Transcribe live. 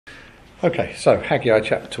Okay, so Haggai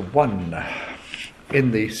chapter 1.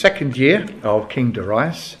 In the second year of King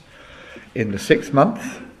Darius, in the 6th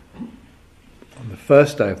month, on the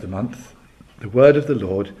first day of the month, the word of the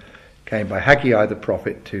Lord came by Haggai the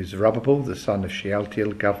prophet to Zerubbabel, the son of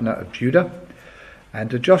Shealtiel, governor of Judah,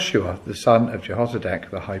 and to Joshua, the son of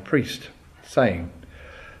Jehozadak, the high priest, saying,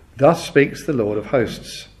 Thus speaks the Lord of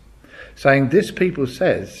hosts, saying, This people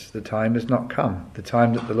says, the time has not come, the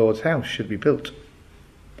time that the Lord's house should be built.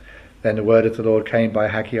 Then the word of the Lord came by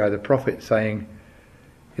Haggai the prophet, saying,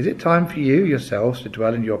 Is it time for you yourselves to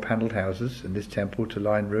dwell in your panelled houses, and this temple to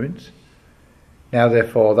lie in ruins? Now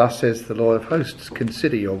therefore, thus says the Lord of hosts,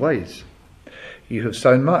 consider your ways. You have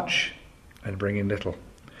sown much, and bring in little.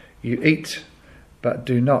 You eat, but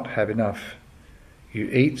do not have enough. You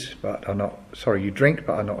drink, but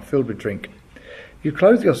are not filled with drink. You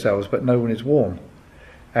clothe yourselves, but no one is warm.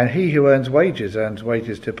 And he who earns wages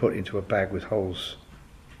to put into a bag with holes.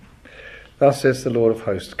 Thus says the Lord of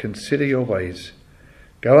hosts, consider your ways.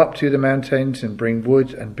 Go up to the mountains and bring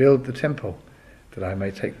wood and build the temple, that I may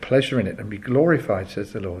take pleasure in it and be glorified,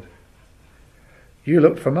 says the Lord. You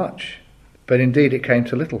looked for much, but indeed it came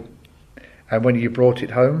to little. And when you brought it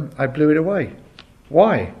home, I blew it away.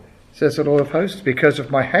 Why? Says the Lord of hosts, because of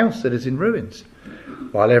my house that is in ruins,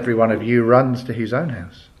 while every one of you runs to his own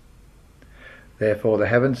house. Therefore the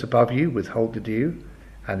heavens above you withhold the dew,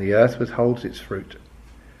 and the earth withholds its fruit.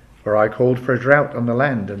 For I called for a drought on the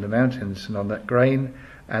land and the mountains, and on that grain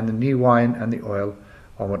and the new wine and the oil,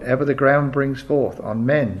 on whatever the ground brings forth, on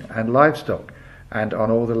men and livestock, and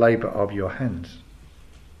on all the labour of your hands.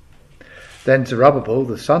 Then Zerubbabel,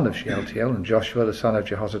 the son of Shealtiel, and Joshua, the son of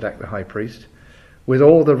Jehozadak, the high priest, with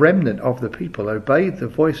all the remnant of the people, obeyed the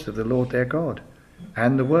voice of the Lord their God,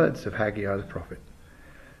 and the words of Haggai the prophet,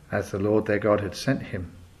 as the Lord their God had sent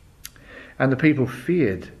him. And the people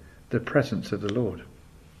feared the presence of the Lord.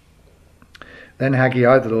 Then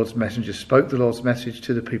Haggai, the Lord's messenger, spoke the Lord's message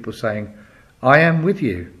to the people, saying, I am with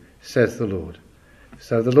you, says the Lord.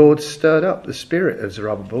 So the Lord stirred up the spirit of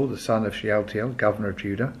Zerubbabel, the son of Shealtiel, governor of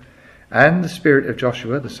Judah, and the spirit of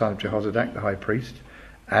Joshua, the son of Jehozadak, the high priest,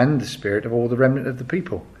 and the spirit of all the remnant of the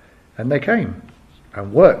people. And they came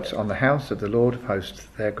and worked on the house of the Lord of hosts,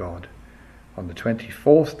 their God, on the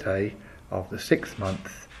 24th day of the 6th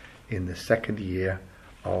month, in the second year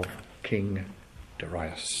of King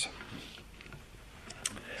Darius.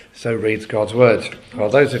 So reads God's word. Well,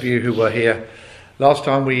 those of you who were here last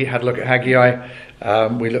time we had a look at Haggai,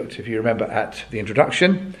 we looked, if you remember, at the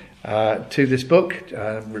introduction to this book,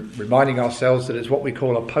 reminding ourselves that it's what we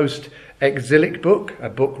call a post-exilic book, a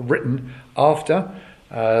book written after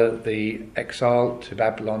the exile to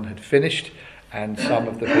Babylon had finished and some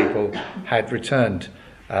of the people had returned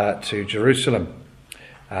to Jerusalem.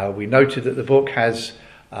 We noted that the book has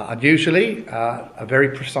unusually a very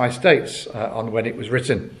precise dates on when it was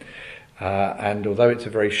written. And although it's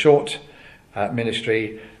a very short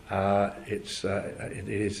ministry, it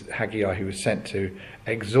is Haggai who was sent to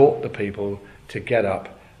exhort the people to get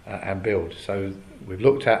up and build. So we've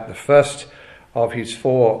looked at the first of his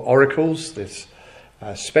 4 oracles, this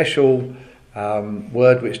special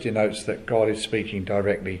word which denotes that God is speaking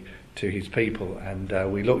directly to his people.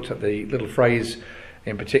 And we looked at the little phrase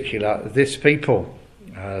in particular, this people.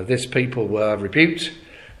 This people were rebuked,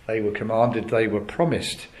 they were commanded, they were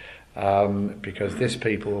promised, because this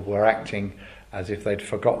people were acting as if they'd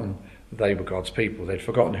forgotten they were God's people. They'd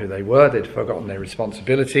forgotten who they were, they'd forgotten their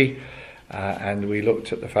responsibility, and we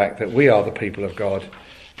looked at the fact that we are the people of God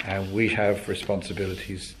and we have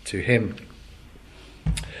responsibilities to him.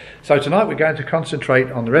 So tonight we're going to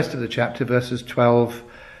concentrate on the rest of the chapter, verses 12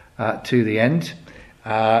 to the end,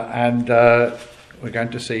 and we're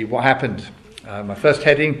going to see what happened. My first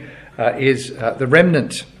heading is the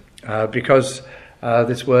remnant, because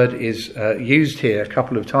this word is used here a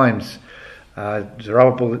couple of times.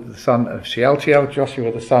 Zerubbabel, the son of Shealtiel,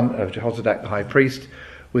 Joshua, the son of Jehozadak, the high priest,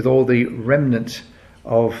 with all the remnant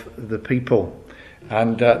of the people.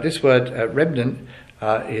 And this word remnant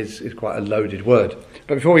is quite a loaded word.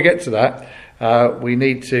 But before we get to that, we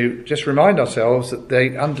need to just remind ourselves that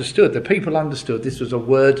the people understood this was a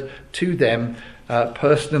word to them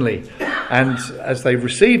personally. And as they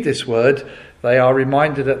receive this word, they are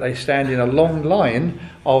reminded that they stand in a long line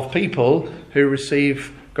of people who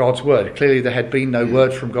receive God's word. Clearly there had been no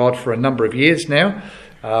word from God for a number of years now.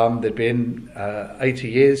 There'd been 80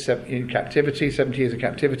 years in captivity, 70 years in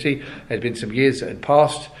captivity. There'd been some years that had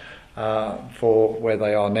passed for where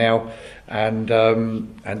they are now. And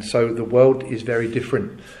so the world is very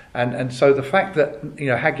different. And so the fact that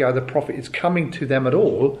Haggai the prophet is coming to them at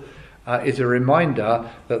all is a reminder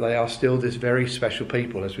that they are still this very special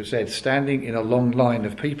people, as we said, standing in a long line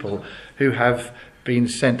of people who have been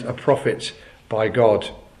sent a prophet by God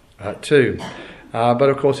too. But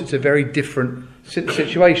of course it's a very different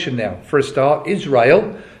situation now. For a start,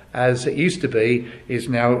 Israel, as it used to be, is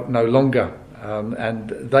now no longer, and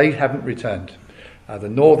they haven't returned. The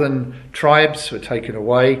northern tribes were taken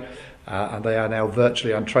away, and they are now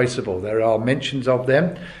virtually untraceable. There are mentions of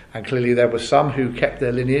them, and clearly there were some who kept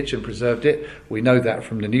their lineage and preserved it. We know that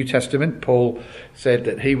from the New Testament. Paul said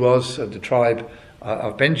that he was of the tribe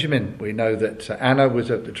of Benjamin. We know that Anna was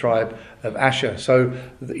of the tribe of Asher. So,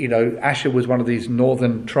 Asher was one of these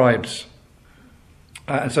northern tribes.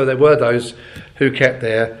 And so there were those who kept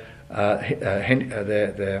their heritage,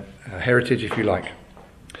 if you like.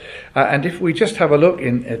 And if we just have a look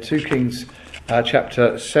in 2 Kings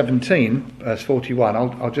chapter 17, verse 41,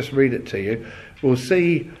 I'll just read it to you. We'll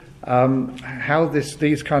see how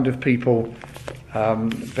these kind of people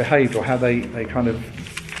behaved, or how they kind of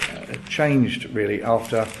changed really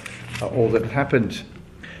after all that had happened.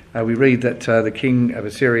 We read that the king of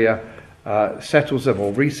Assyria settles them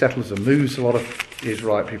or resettles them, moves a lot of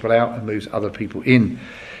Israelite people out and moves other people in.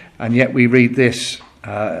 And yet we read this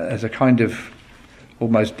as a kind of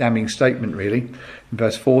almost damning statement, really, in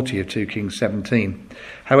verse 40 of 2 Kings 17.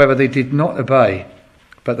 However, they did not obey,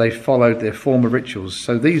 but they followed their former rituals.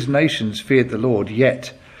 So these nations feared the Lord,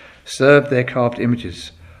 yet served their carved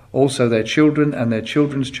images. Also their children and their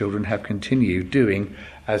children's children have continued doing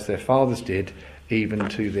as their fathers did, even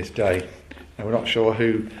to this day. And we're not sure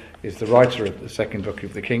who is the writer of the second book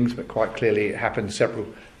of the Kings, but quite clearly it happened several,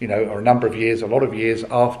 or a number of years, a lot of years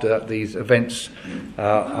after these events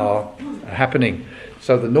are happening.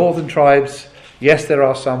 So the northern tribes, yes, there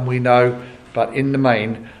are some we know, but in the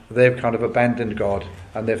main, they've kind of abandoned God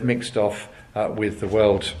and they've mixed off with the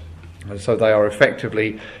world. And so they are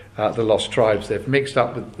effectively the lost tribes. They've mixed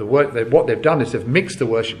up with the work. What they've done is they've mixed the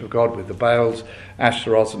worship of God with the Baals,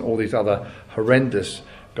 Ashtaroths, and all these other horrendous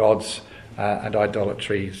gods and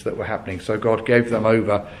idolatries that were happening. So God gave them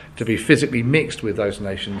over to be physically mixed with those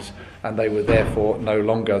nations, and they were therefore no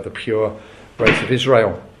longer the pure race of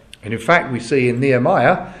Israel. And in fact, we see in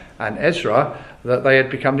Nehemiah and Ezra that they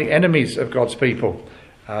had become the enemies of God's people.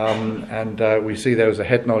 And we see there was a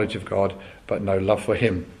head knowledge of God, but no love for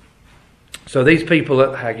him. So these people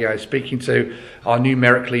that Haggai is speaking to are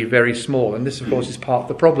numerically very small. And this, of course, is part of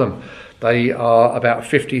the problem. They are about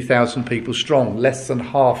 50,000 people strong, less than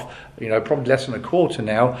half, probably less than a quarter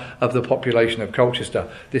now of the population of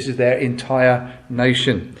Colchester. This is their entire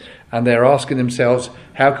nation. And they're asking themselves,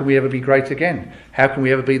 how can we ever be great again? How can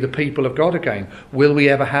we ever be the people of God again? Will we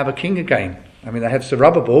ever have a king again? I mean, they have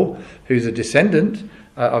Zerubbabel, who's a descendant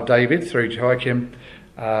of David through Jehoiakim,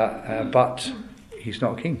 but he's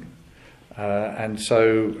not a king. And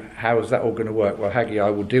so how is that all going to work? Well, Haggai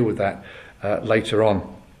will deal with that later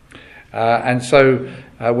on. And so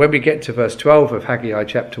when we get to verse 12 of Haggai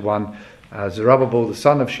chapter 1, Zerubbabel, the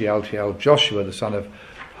son of Shealtiel, Joshua, the son of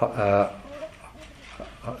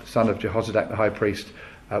Jehozadak, the high priest,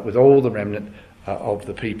 with all the remnant of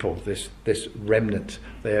the people, this remnant,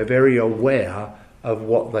 they are very aware of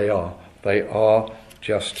what they are. They are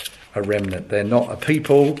just a remnant. They're not a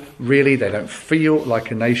people, really. They don't feel like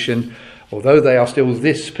a nation. Although they are still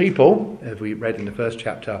this people, as we read in the first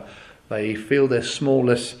chapter, they feel their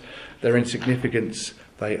smallness, their insignificance.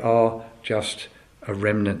 They are just a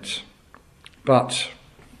remnant. But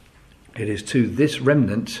it is to this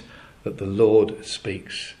remnant that the Lord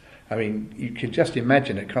speaks. I mean, you can just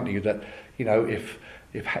imagine it, can't you, that, if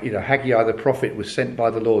Haggai the prophet was sent by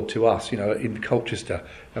the Lord to us, in Colchester,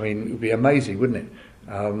 I mean, it would be amazing, wouldn't it?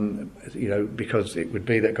 Because it would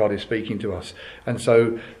be that God is speaking to us. And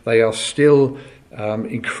so they are still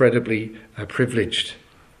incredibly privileged.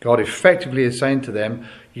 God effectively is saying to them,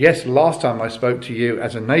 yes, last time I spoke to you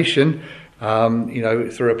as a nation,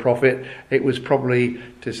 through a prophet, it was probably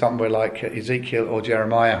to somewhere like Ezekiel or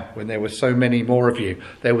Jeremiah, when there were so many more of you.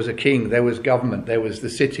 There was a king, there was government, there was the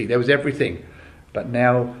city, there was everything. But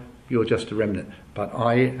now you're just a remnant. But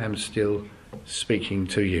I am still speaking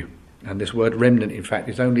to you. And this word remnant, in fact,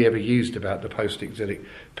 is only ever used about the post-exilic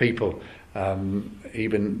people,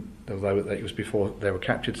 even although it was before they were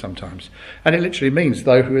captured sometimes. And it literally means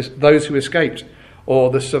those who escaped, or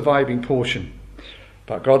the surviving portion.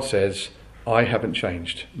 But God says, I haven't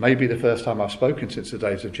changed. Maybe the first time I've spoken since the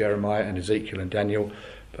days of Jeremiah and Ezekiel and Daniel,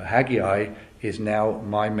 but Haggai is now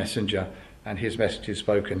my messenger, and his message is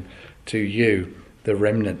spoken to you, the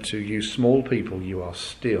remnant, to you small people. You are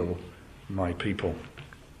still my people.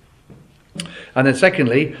 And then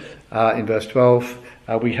secondly, in verse 12,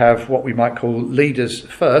 we have what we might call leaders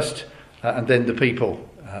first, and then the people.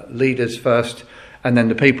 leaders first and then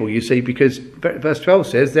the people, you see, because verse 12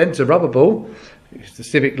 says, then Zerubbabel, who's the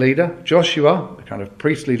civic leader, Joshua, the kind of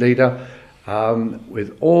priestly leader,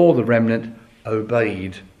 with all the remnant,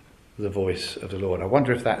 obeyed the voice of the Lord. I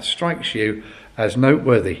wonder if that strikes you as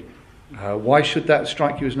noteworthy. Why should that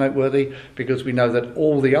strike you as noteworthy? Because we know that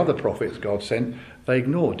all the other prophets God sent, they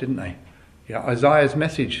ignored, didn't they? Isaiah's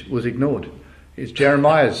message was ignored.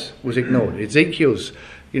 Jeremiah's was ignored. Ezekiel's,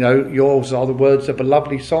 yours are the words of a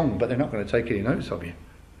lovely song, but they're not going to take any notice of you.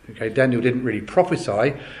 Okay, Daniel didn't really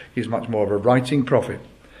prophesy. He's much more of a writing prophet.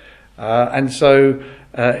 And so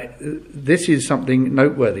this is something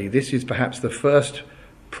noteworthy. This is perhaps the first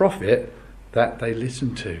prophet that they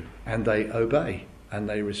listen to and they obey and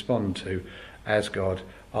they respond to as God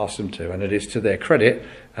asks them to. And it is to their credit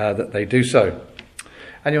that they do so.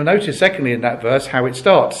 And you'll notice, secondly, in that verse, how it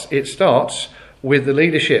starts. It starts with the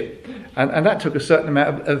leadership. And that took a certain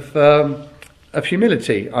amount of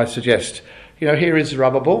humility, I suggest. Here is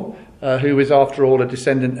Zerubbabel, who is, after all, a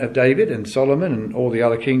descendant of David and Solomon and all the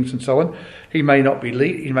other kings and so on. He may not be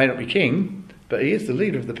king, but he is the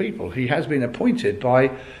leader of the people. He has been appointed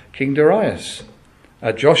by King Darius.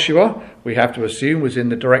 Joshua, we have to assume, was in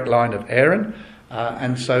the direct line of Aaron,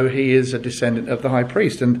 and so he is a descendant of the high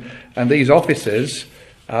priest. And these officers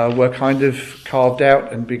were kind of carved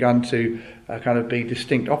out and begun to kind of be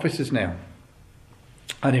distinct officers now.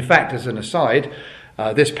 And in fact, as an aside,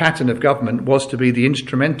 this pattern of government was to be the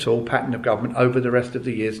instrumental pattern of government over the rest of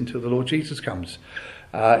the years until the Lord Jesus comes.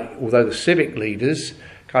 Although the civic leaders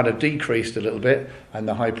kind of decreased a little bit and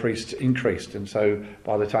the high priests increased. And so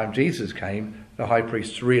by the time Jesus came, the high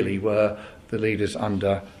priests really were the leaders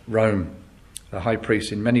under Rome. The high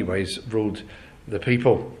priests in many ways ruled the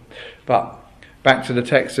people. But back to the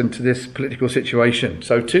text and to this political situation.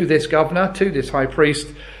 So to this governor, to this high priest,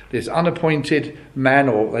 this unappointed man,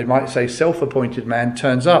 or they might say self-appointed man,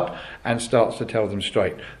 turns up and starts to tell them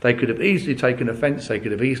straight. They could have easily taken offence. They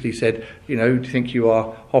could have easily said, do you think you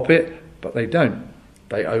are hoppit? But they don't.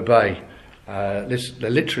 They obey.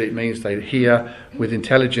 Literally it means they hear with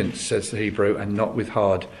intelligence, says the Hebrew, and not with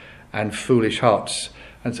hard and foolish hearts.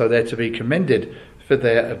 And so they're to be commended for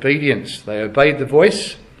their obedience. They obeyed the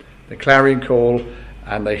voice, the clarion call,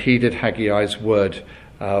 and they heeded Haggai's word,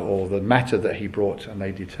 or the matter that he brought, and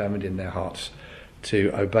they determined in their hearts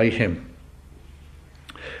to obey him.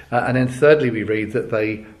 And then thirdly, we read that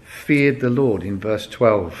they feared the Lord in verse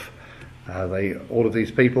 12. All of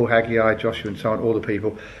these people, Haggai, Joshua, and so on, all the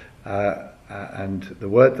people, and the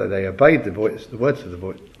word that they obeyed the voice, the words of the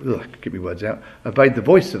voice. Get me words out. Obeyed the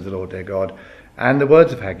voice of the Lord their God, and the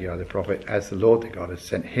words of Haggai the prophet, as the Lord their God had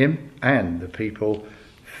sent him, and the people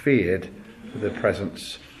feared the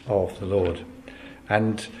presence of the Lord.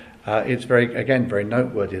 And it's very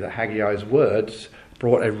noteworthy that Haggai's words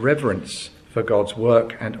brought a reverence for God's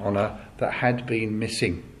work and honour that had been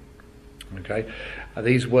missing. Okay,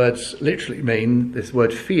 these words literally mean, this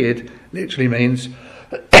word feared literally means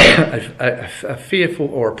a fearful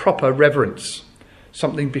or a proper reverence,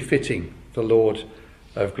 something befitting the Lord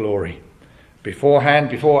of glory. Before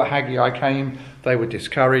Haggai came, they were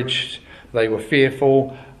discouraged, they were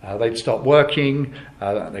fearful, they'd stopped working,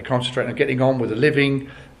 they concentrated on getting on with the living,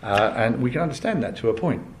 and we can understand that to a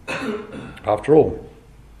point. After all,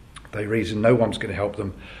 they reasoned no one's going to help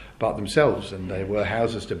them but themselves, and there were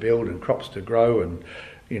houses to build and crops to grow and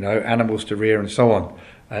animals to rear and so on.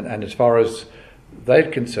 And as far as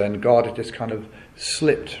they're concerned, God had just kind of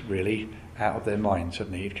slipped really out of their minds,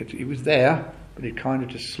 hadn't he? He was there, but he kind of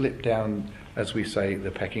just slipped down, as we say,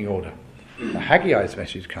 the pecking order. Haggai's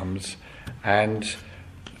message comes and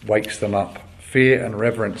wakes them up. Fear and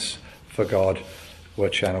reverence for God were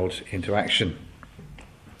channeled into action.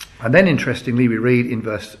 And then, interestingly, we read in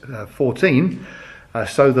verse 14,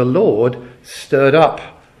 so the Lord stirred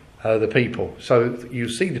up the people. So you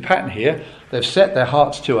see the pattern here. They've set their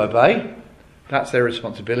hearts to obey. That's their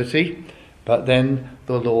responsibility. But then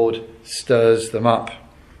the Lord stirs them up.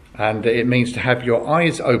 And it means to have your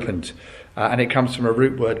eyes opened. And it comes from a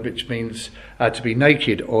root word which means to be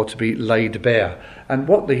naked or to be laid bare. And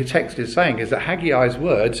what the text is saying is that Haggai's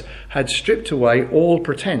words had stripped away all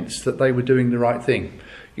pretense that they were doing the right thing.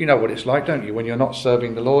 You know what it's like, don't you? When you're not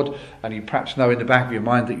serving the Lord and you perhaps know in the back of your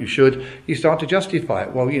mind that you should, you start to justify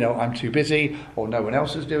it. Well, I'm too busy, or no one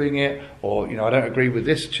else is doing it, or, I don't agree with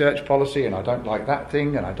this church policy, and I don't like that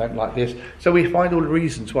thing, and I don't like this. So we find all the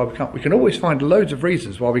reasons why we can't. We can always find loads of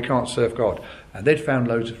reasons why we can't serve God. And they'd found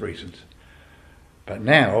loads of reasons. But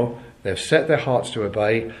now they've set their hearts to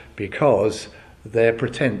obey because their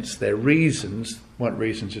pretense, their reasons, weren't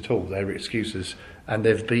reasons at all. They were excuses. And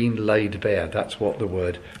they've been laid bare. That's what the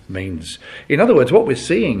word means. In other words, what we're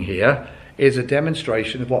seeing here is a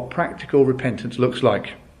demonstration of what practical repentance looks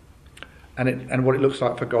like, and what it looks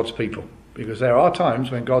like for God's people. Because there are times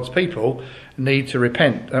when God's people need to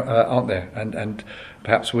repent, aren't there? And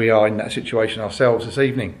perhaps we are in that situation ourselves this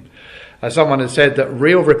evening. Someone has said that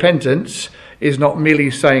real repentance is not merely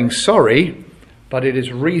saying sorry, but it is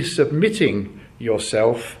resubmitting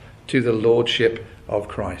yourself to the lordship of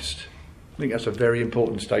Christ. I think that's a very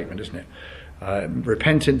important statement, isn't it?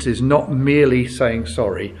 Repentance is not merely saying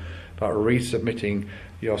sorry, but resubmitting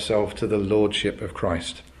yourself to the lordship of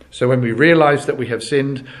Christ. So when we realise that we have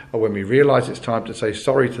sinned, or when we realise it's time to say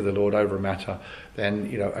sorry to the Lord over a matter,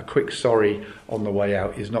 then a quick sorry on the way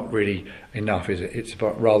out is not really enough, is it? It's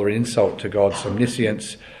rather an insult to God's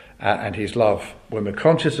omniscience and his love. When we're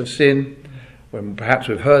conscious of sin, when perhaps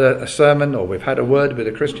we've heard a sermon, or we've had a word with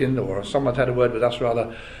a Christian, or someone's had a word with us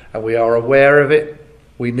rather, and we are aware of it,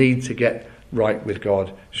 we need to get right with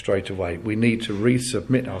God straight away. We need to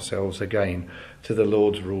resubmit ourselves again to the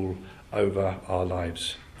Lord's rule over our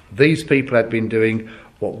lives. These people had been doing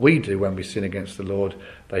what we do when we sin against the Lord.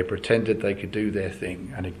 They pretended they could do their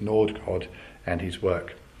thing and ignored God and his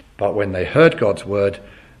work. But when they heard God's word,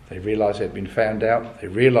 they realised it had been found out, they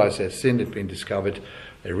realised their sin had been discovered,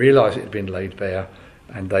 they realised it had been laid bare,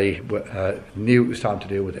 and they knew it was time to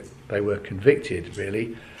deal with it. They were convicted,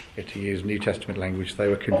 really, to use New Testament language, they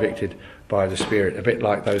were convicted by the Spirit, a bit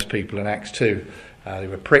like those people in Acts 2. They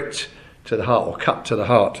were pricked to the heart, or cut to the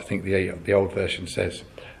heart, I think the old version says,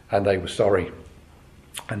 and they were sorry.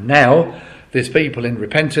 And now, these people in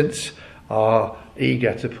repentance are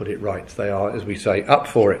eager to put it right. They are, as we say, up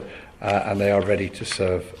for it, and they are ready to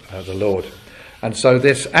serve the Lord. And so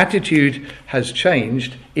this attitude has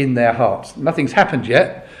changed in their hearts. Nothing's happened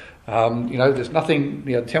yet. There's nothing,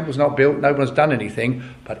 the temple's not built, no one's done anything,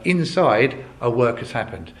 but inside a work has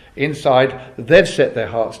happened. Inside, they've set their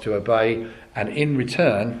hearts to obey, and in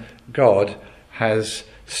return, God has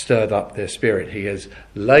stirred up their spirit. He has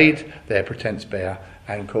laid their pretense bare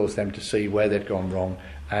and caused them to see where they'd gone wrong,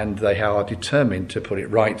 and they are determined to put it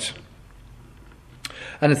right.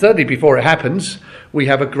 And thirdly, before it happens, we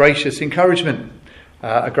have a gracious encouragement.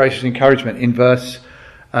 In verse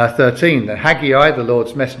 13. That Haggai, the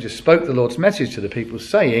Lord's messenger, spoke the Lord's message to the people,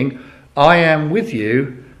 saying, I am with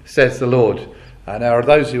you, says the Lord. Now, there are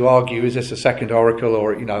those who argue, is this a second oracle,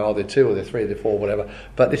 or, are there two, or there three, or there four, whatever.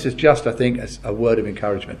 But this is just, I think, a word of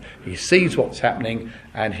encouragement. He sees what's happening,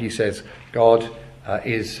 and he says, God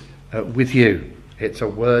is with you. It's a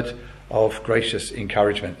word of gracious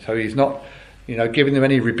encouragement. So he's not, giving them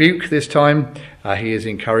any rebuke this time. He is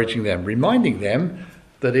encouraging them, reminding them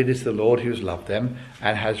that it is the Lord who has loved them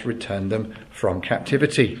and has returned them from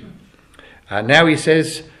captivity. And now he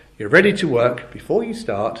says, you're ready to work. Before you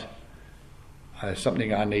start,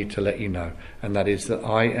 something I need to let you know, and that is that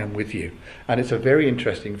I am with you. And it's a very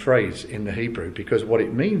interesting phrase in the Hebrew, because what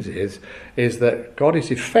it means is that God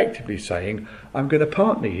is effectively saying, I'm going to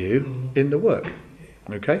partner you in the work.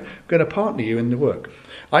 Okay? I'm going to partner you in the work.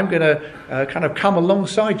 I'm going to kind of come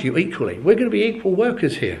alongside you equally. We're going to be equal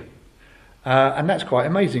workers here. And that's quite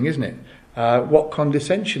amazing, isn't it? What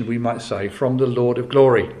condescension, we might say, from the Lord of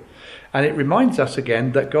glory. And it reminds us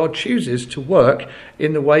again that God chooses to work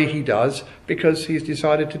in the way he does because he's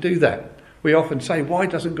decided to do that. We often say, why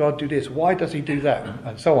doesn't God do this? Why does he do that?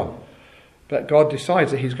 And so on. But God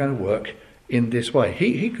decides that he's going to work in this way.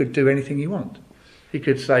 He could do anything he wants. He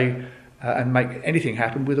could say and make anything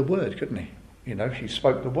happen with a word, couldn't he? He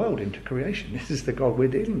spoke the world into creation. This is the God we're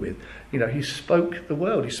dealing with. He spoke the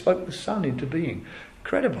world. He spoke the sun into being.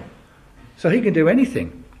 Incredible. So he can do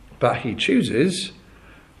anything, but he chooses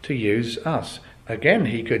to use us. Again,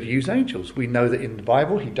 he could use angels. We know that in the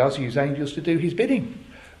Bible he does use angels to do his bidding.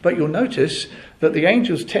 But you'll notice that the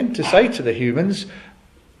angels tend to say to the humans,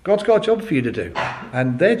 God's got a job for you to do.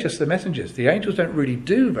 And they're just the messengers. The angels don't really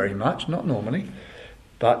do very much, not normally.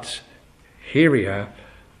 But here we are.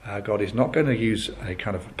 God is not going to use a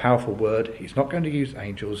kind of powerful word. He's not going to use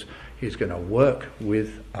angels. He's going to work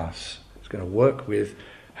with us. He's going to work with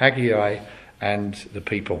Haggai and the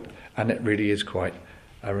people. And it really is quite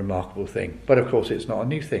a remarkable thing. But of course it's not a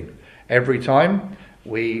new thing. Every time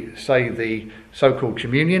we say the so-called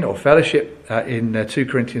communion or fellowship in 2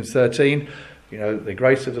 Corinthians 13, the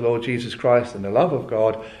grace of the Lord Jesus Christ and the love of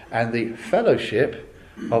God and the fellowship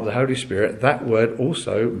of the Holy Spirit, that word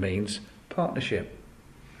also means partnership.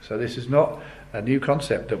 So this is not a new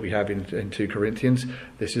concept that we have in 2 Corinthians.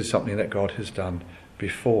 This is something that God has done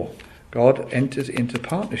before. God enters into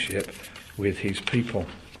partnership with his people.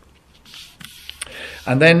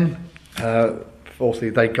 And then, fourthly,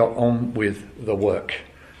 they got on with the work.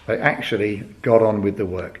 They actually got on with the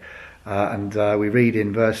work. And we read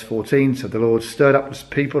in verse 14, so the Lord stirred up the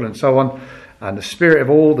people and so on, and the spirit of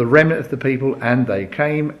all the remnant of the people, and they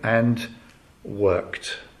came and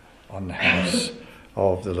worked on the house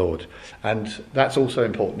of the Lord. And that's also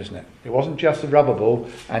important, isn't it? It wasn't just the rubber ball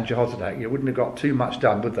and Jehozadak. You wouldn't have got too much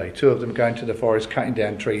done, would they? Two of them going to the forest, cutting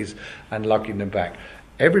down trees and lugging them back.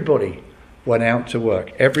 Everybody went out to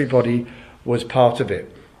work. Everybody was part of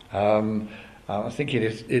it. I think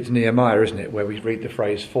it's Nehemiah, isn't it, where we read the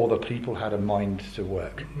phrase, for the people had a mind to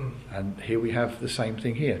work. And here we have the same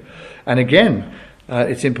thing here. And again,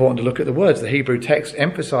 it's important to look at the words. The Hebrew text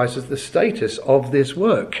emphasises the status of this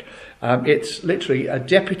work. It's literally a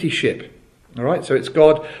deputyship. All right, so it's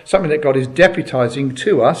God, something that God is deputizing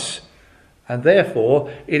to us, and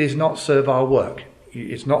therefore it is not servile work.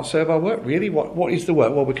 It's not servile work, really. What is the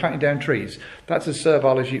work? Well, we're cutting down trees. That's as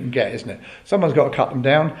servile as you can get, isn't it? Someone's got to cut them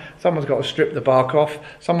down. Someone's got to strip the bark off.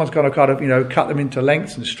 Someone's got to kind of, cut them into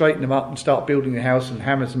lengths and straighten them up and start building the house and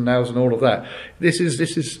hammers and nails and all of that. This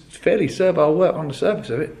is fairly servile work on the surface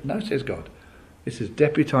of it. No, says God. This is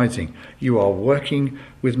deputizing. You are working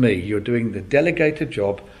with me. You're doing the delegated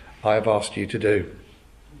job I have asked you to do.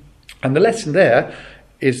 And the lesson there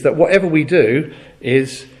is that whatever we do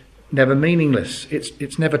is never meaningless.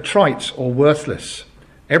 It's never trite or worthless.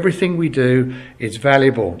 Everything we do is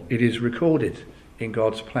valuable. It is recorded in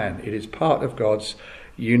God's plan. It is part of God's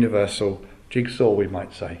universal jigsaw, we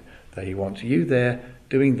might say, that he wants you there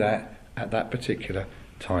doing that at that particular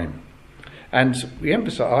time. And I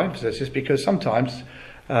emphasize this because sometimes,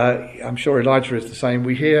 I'm sure Elijah is the same,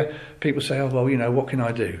 we hear people say, oh, well, what can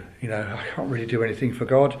I do? I can't really do anything for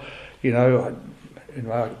God.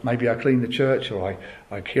 Maybe I clean the church, or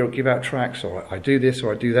I give out tracts, or I do this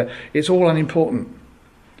or I do that. It's all unimportant.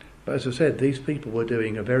 But as I said, these people were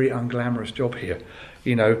doing a very unglamorous job here.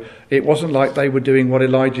 It wasn't like they were doing what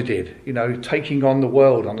Elijah did, taking on the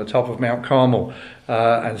world on the top of Mount Carmel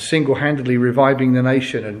and single-handedly reviving the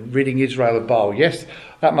nation and ridding Israel of Baal. Yes,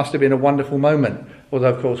 that must have been a wonderful moment.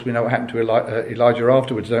 Although, of course, we know what happened to Elijah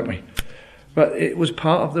afterwards, don't we? But it was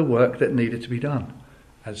part of the work that needed to be done.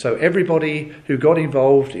 And so everybody who got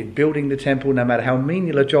involved in building the temple, no matter how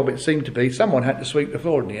menial a job it seemed to be, someone had to sweep the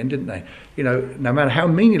floor in the end, didn't they? No matter how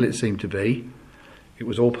menial it seemed to be, it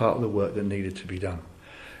was all part of the work that needed to be done.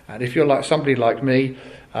 And if you're like somebody like me,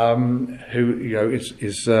 who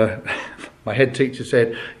is my head teacher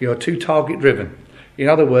said, you're too target driven. In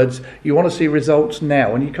other words, you want to see results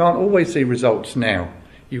now, and you can't always see results now.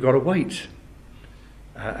 You've got to wait.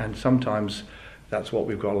 And sometimes that's what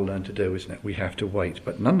we've got to learn to do, isn't it? We have to wait.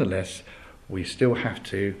 But nonetheless, we still have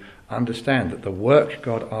to understand that the work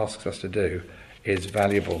God asks us to do is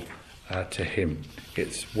valuable to him.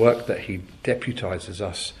 It's work that he deputizes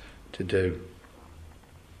us to do.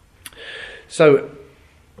 So,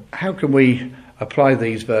 how can we apply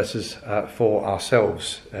these verses for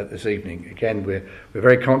ourselves this evening? Again, we're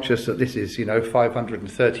very conscious that this is,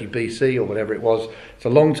 530 BC or whatever it was. It's a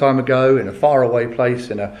long time ago in a faraway place,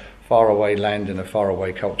 in a faraway land, in a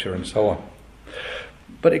faraway culture, and so on.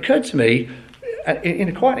 But it occurred to me, in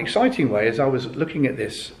a quite exciting way, as I was looking at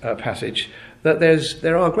this passage, that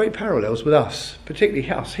there are great parallels with us, particularly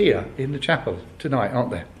us here in the chapel tonight,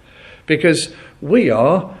 aren't there? Because we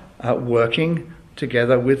are working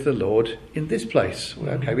together with the Lord in this place.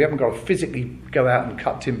 Okay, we haven't got to physically go out and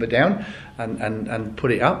cut timber down and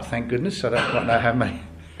put it up, thank goodness. I don't quite know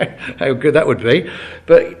how good that would be.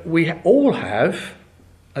 But we all have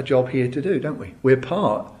a job here to do, don't we? We're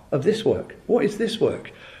part of this work. What is this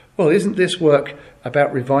work? Well, isn't this work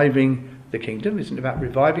about reviving the kingdom? Isn't it about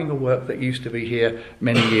reviving a work that used to be here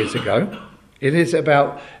many years ago? It is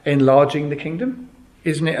about enlarging the kingdom.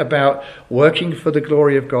 Isn't it about working for the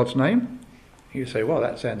glory of God's name? You say, well,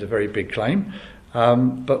 that sounds a very big claim,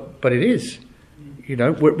 but it is.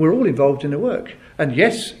 We're all involved in the work. And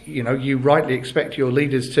yes, you rightly expect your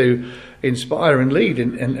leaders to inspire and lead,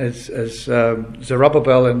 and as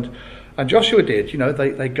Zerubbabel and Joshua did.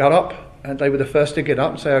 They got up, and they were the first to get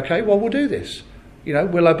up and say, okay, well, we'll do this.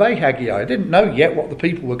 We'll obey Haggai. I didn't know yet what the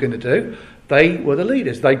people were going to do. They were the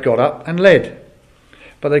leaders. They got up and led.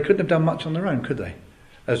 But they couldn't have done much on their own, could they?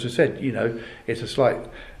 As I said, it's a slight...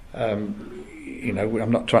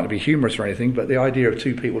 I'm not trying to be humorous or anything, but the idea of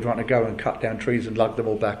two people trying to go and cut down trees and lug them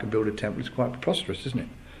all back and build a temple is quite preposterous, isn't it?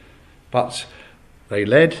 But they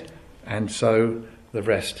led, and so the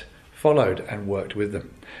rest followed and worked with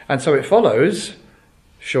them. And so it follows,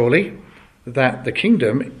 surely, that the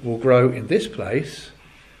kingdom will grow in this place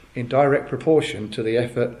in direct proportion to the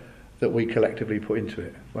effort that we collectively put into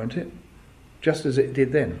it, won't it? Just as it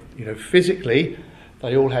did then. Physically,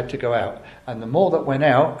 They all had to go out. And the more that went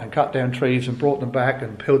out and cut down trees and brought them back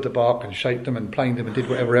and peeled the bark and shaped them and planed them and did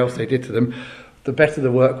whatever else they did to them, the better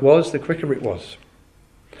the work was, the quicker it was.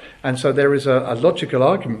 And so there is a logical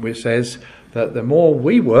argument which says that the more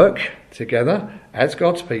we work together as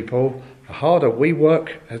God's people, the harder we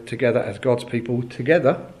work together as God's people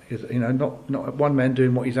together, not one man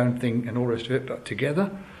doing what his own thing and all the rest of it, but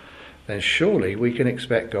together, then surely we can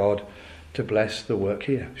expect God to bless the work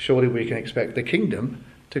here. Surely we can expect the kingdom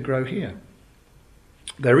to grow here.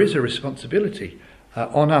 There is a responsibility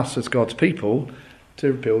on us as God's people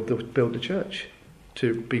to build the church,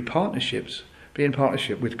 to be in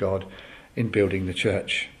partnership with God in building the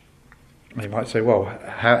church. You might say, well,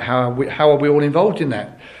 how are we all involved in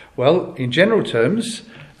that? Well, in general terms,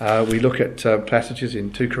 we look at passages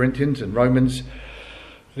in 2 Corinthians and Romans,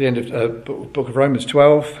 the end of book of Romans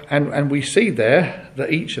 12, and we see there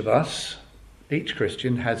that each of us, each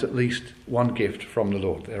Christian, has at least one gift from the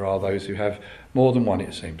Lord. There are those who have more than one,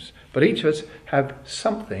 it seems. But each of us have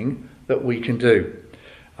something that we can do.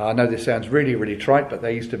 I know this sounds really, really trite, but there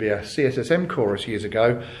used to be a CSSM chorus years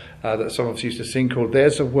ago that some of us used to sing called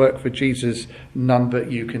 "There's a work for Jesus, none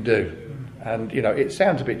but you can do." And, it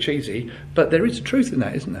sounds a bit cheesy, but there is truth in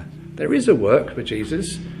that, isn't there? There is a work for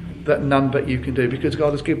Jesus that none but you can do, because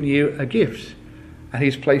God has given you a gift and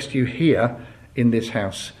he's placed you here in this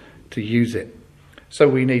house to use it. So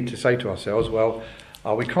we need to say to ourselves, well,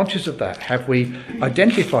 are we conscious of that? Have we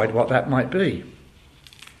identified what that might be?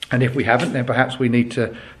 And if we haven't, then perhaps we need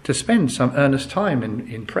to spend some earnest time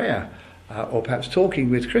in prayer, or perhaps talking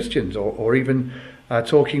with Christians, or even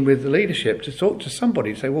talking with the leadership, to talk to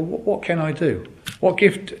somebody, say, well, what can I do? What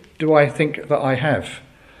gift do I think that I have?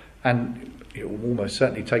 And it will almost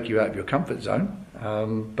certainly take you out of your comfort zone,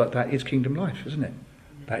 but that is kingdom life, isn't it?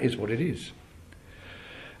 That is what it is.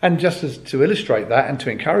 And just as to illustrate that and to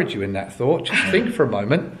encourage you in that thought, just think for a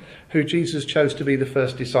moment who Jesus chose to be the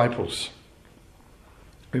first disciples.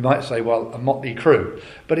 We might say, well, a motley crew.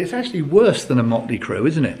 But it's actually worse than a motley crew,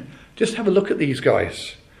 isn't it? Just have a look at these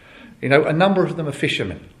guys. A number of them are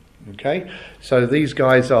fishermen. Okay? So these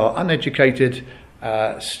guys are uneducated,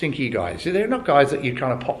 stinky guys. They're not guys that you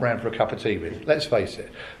kind of pop round for a cup of tea with. Let's face it.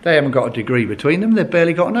 They haven't got a degree between them. They've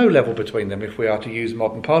barely got an O-level between them, if we are to use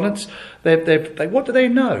modern parlance. What do they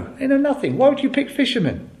know? They know nothing. Why would you pick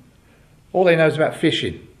fishermen? All they know is about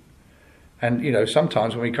fishing. And,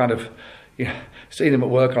 sometimes when we kind of see them at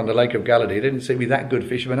work on the Lake of Galilee, they didn't seem to be that good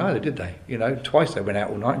fishermen either, did they? Twice they went out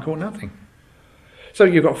all night and caught nothing. So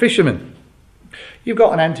you've got fishermen. You've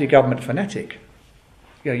got an anti-government fanatic.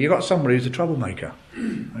 You've got somebody who's a troublemaker.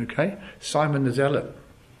 Okay? Simon the Zealot.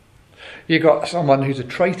 You've got someone who's a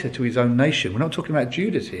traitor to his own nation. We're not talking about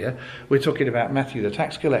Judas here. We're talking about Matthew the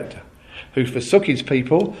tax collector, who forsook his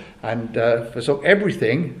people and forsook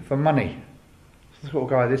everything for money. That's what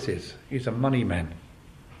guy this is. He's a money man.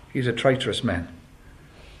 He's a traitorous man.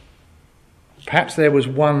 Perhaps there was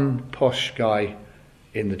one posh guy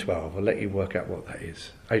in the 12. I'll let you work out what that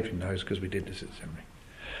is. Adrian knows because we did this at the seminary.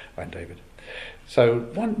 And David.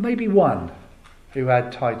 So maybe one who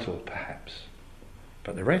had title, perhaps.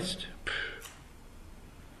 But the rest?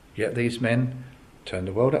 Yet these men turned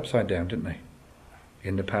the world upside down, didn't they?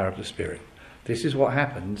 In the power of the Spirit. This is what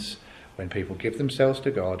happens when people give themselves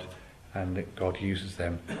to God and that God uses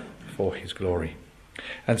them for his glory.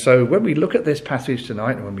 And so when we look at this passage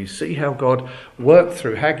tonight, and when we see how God worked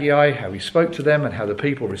through Haggai, how he spoke to them and how the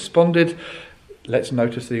people responded, let's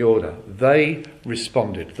notice the order. They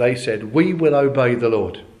responded. They said, we will obey the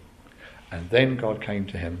Lord. And then God came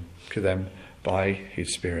to them by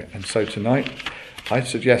his Spirit. And so tonight, I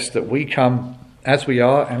suggest that we come as we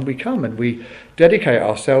are, and we come and we dedicate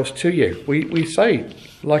ourselves to you. We say,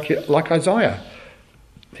 like Isaiah,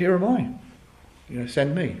 here am I.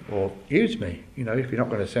 Send me or use me. If you're not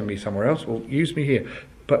going to send me somewhere else, well, use me here.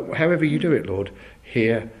 But however you do it, Lord,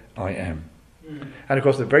 here I am. And of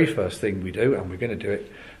course, the very first thing we do, and we're going to do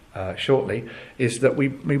it shortly, is that we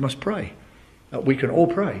must pray. We can all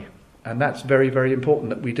pray. And that's very, very important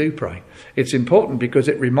that we do pray. It's important because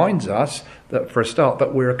it reminds us that, for a start,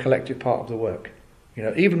 that we're a collective part of the work.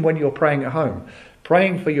 Even when you're praying at home,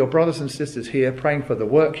 praying for your brothers and sisters here, praying for the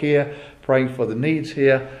work here, praying for the needs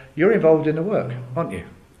here, you're involved in the work, aren't you?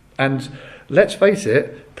 And let's face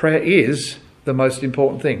it, prayer is the most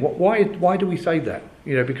important thing. Why do we say that?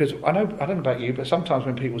 Because I don't know about you, but sometimes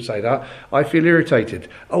when people say that, I feel irritated.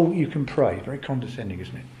 Oh, you can pray. Very condescending,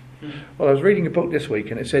 isn't it? Well, I was reading a book this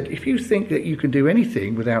week and it said, if you think that you can do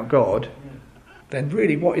anything without God, then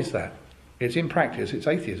really what is that? It's in practice, it's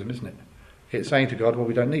atheism, isn't it? It's saying to God, well,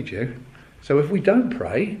 we don't need you. So if we don't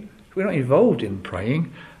pray, if we're not involved in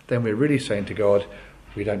praying, then we're really saying to God,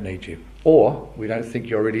 we don't need you. or we don't think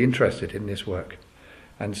you're really interested in this work.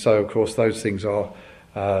 And so, of course, those things are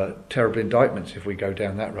terrible indictments if we go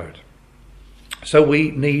down that road. So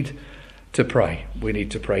we need to pray. We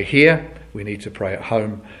need to pray here. We need to pray at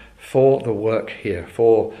home for the work here,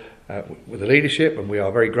 for with the leadership, and we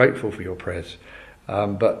are very grateful for your prayers.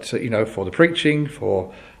 But for the preaching,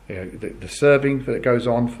 for the serving that goes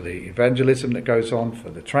on, for the evangelism that goes on, for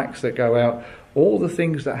the tracts that go out, all the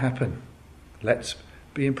things that happen, let's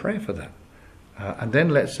be in prayer for that. And then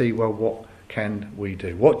let's see, well, what can we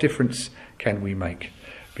do? What difference can we make?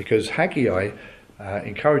 Because Haggai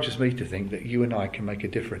encourages me to think that you and I can make a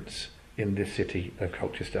difference in this city of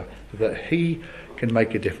Colchester, that he can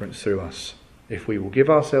make a difference through us. If we will give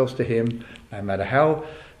ourselves to him, no matter how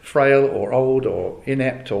frail or old or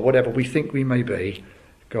inept or whatever we think we may be,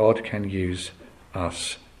 God can use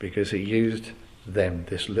us, because he used them,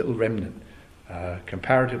 this little remnant,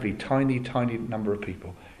 comparatively tiny number of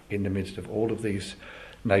people in the midst of all of these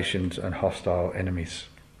nations and hostile enemies.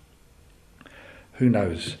 Who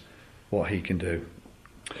knows what he can do?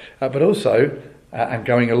 But also, and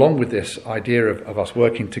going along with this idea of us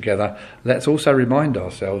working together, let's also remind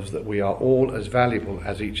ourselves that we are all as valuable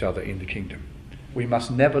as each other in the kingdom. We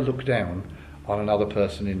must never look down on another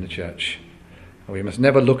person in the church. We must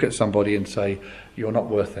never look at somebody and say, you're not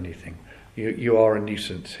worth anything. You are a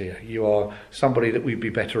nuisance here. You are somebody that we'd be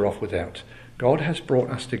better off without. God has brought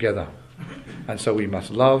us together. And so we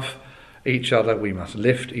must love each other. We must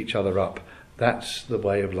lift each other up. That's the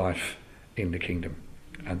way of life in the kingdom.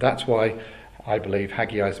 And that's why I believe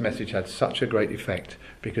Haggai's message had such a great effect,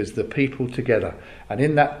 because the people together, and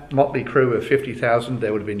in that motley crew of 50,000,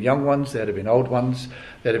 there would have been young ones, there'd have been old ones,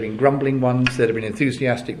 there'd have been grumbling ones, there'd have been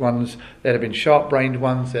enthusiastic ones, there'd have been sharp-brained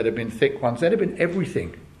ones, there'd have been thick ones, there'd have been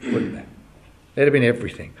everything, wouldn't there? There'd have been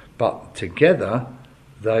everything. But together,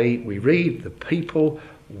 we read, the people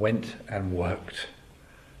went and worked.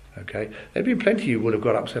 Okay? There'd been plenty who would have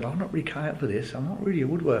got up and said, I'm not really cut out for this, I'm not really a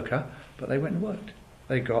woodworker, but they went and worked.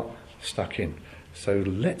 They got stuck in. So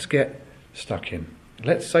let's get stuck in.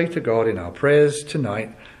 Let's say to God in our prayers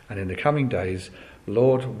tonight and in the coming days,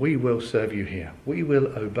 Lord, we will serve you here. We will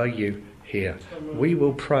obey you here. We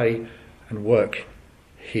will pray and work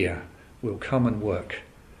here. We'll come and work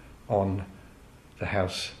on the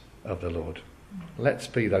house of the Lord. Let's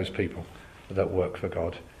be those people that work for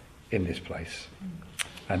God in this place.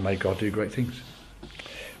 And may God do great things.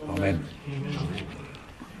 Amen.